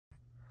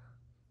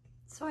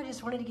So I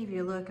just wanted to give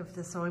you a look of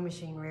the sewing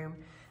machine room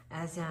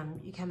as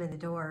you come in the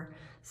door.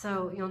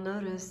 So you'll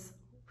notice,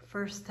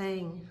 first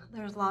thing,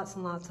 there's lots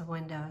and lots of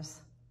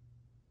windows.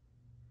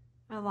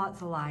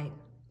 Lots of light.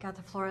 Got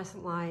the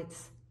fluorescent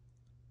lights.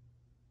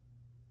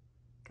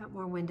 Got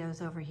more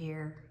windows over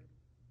here.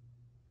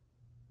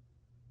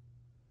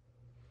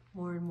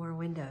 More and more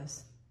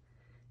windows.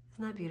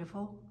 Isn't that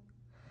beautiful?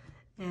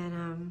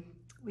 And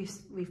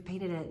we've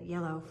painted it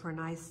yellow for a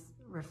nice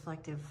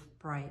reflective,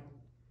 bright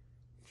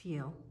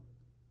feel.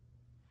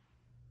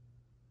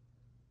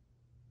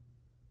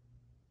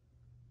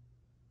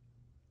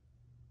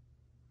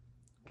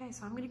 Okay,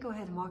 so I'm going to go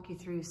ahead and walk you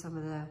through some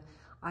of the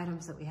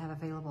items that we have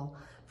available.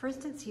 For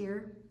instance,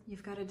 here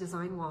you've got a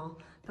design wall,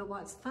 but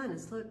what's fun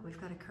is, look, we've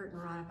got a curtain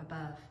right up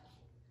above.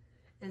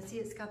 And see,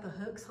 it's got the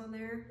hooks on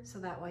there, so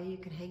that way you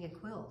can hang a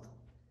quilt.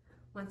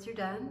 Once you're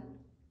done,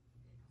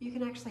 you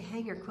can actually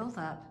hang your quilt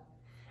up.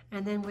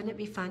 And then wouldn't it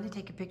be fun to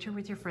take a picture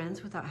with your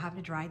friends without having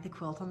to drag the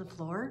quilt on the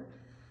floor?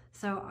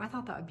 So I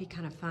thought that would be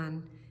kind of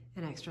fun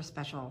and extra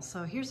special.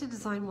 So here's a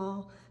design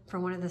wall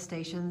for one of the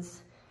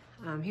stations.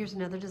 Here's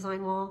another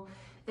design wall.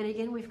 And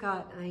again, we've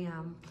got a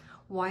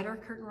wider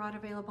curtain rod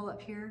available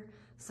up here,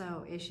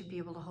 so it should be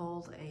able to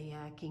hold a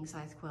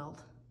king-size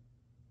quilt.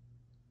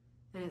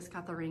 And it's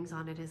got the rings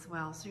on it as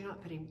well, so you're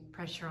not putting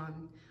pressure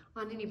on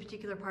any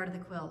particular part of the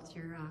quilt.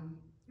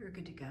 You're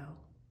good to go.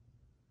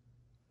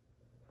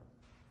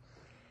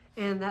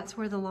 And that's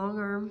where the long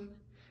arm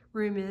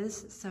room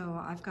is,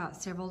 so I've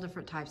got several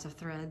different types of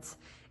threads.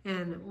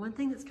 And one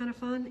thing that's kind of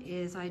fun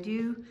is I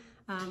do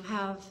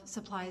have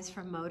supplies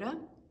from Moda.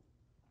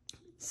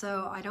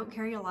 So I don't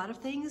carry a lot of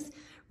things.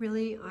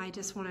 Really, I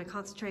just want to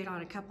concentrate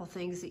on a couple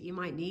things that you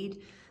might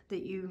need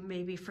that you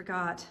maybe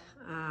forgot,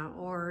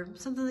 or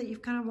something that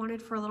you've kind of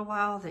wanted for a little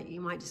while that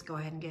you might just go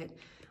ahead and get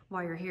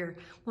while you're here.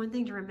 One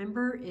thing to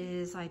remember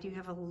is I do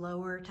have a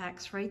lower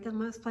tax rate than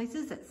most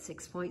places at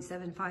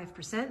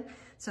 6.75%,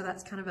 so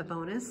that's kind of a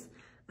bonus.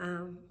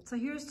 So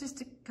here's just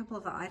a couple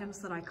of the items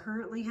that I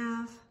currently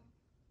have.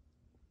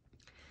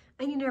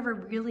 And you never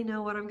really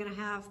know what I'm going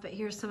to have, but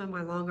here's some of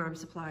my long arm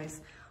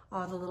supplies.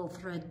 All the little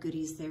thread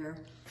goodies there,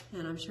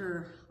 and I'm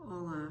sure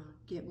I'll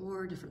get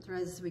more different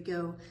threads as we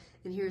go.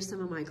 And here's some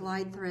of my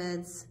glide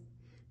threads.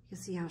 You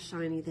can see how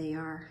shiny they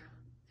are.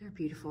 They're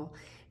beautiful.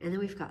 And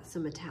then we've got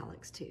some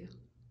metallics too.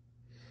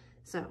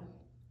 So,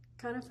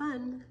 kind of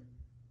fun.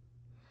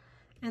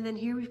 And then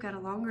here we've got a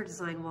longer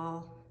design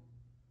wall.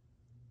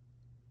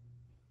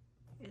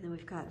 And then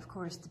we've got, of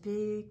course, the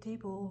big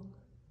table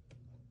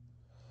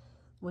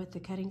with the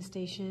cutting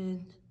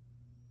station.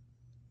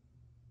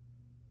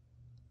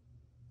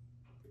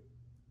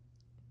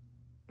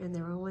 And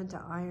the one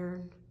to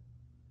iron.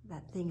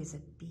 That thing is a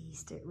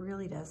beast. It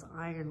really does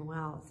iron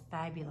well. It's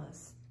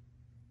fabulous.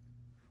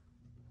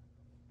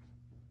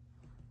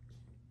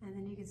 And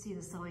then you can see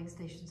the sewing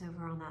stations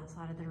over on that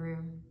side of the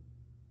room.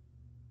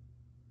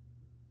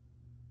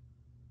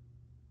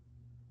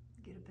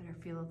 Get a better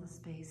feel of the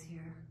space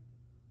here.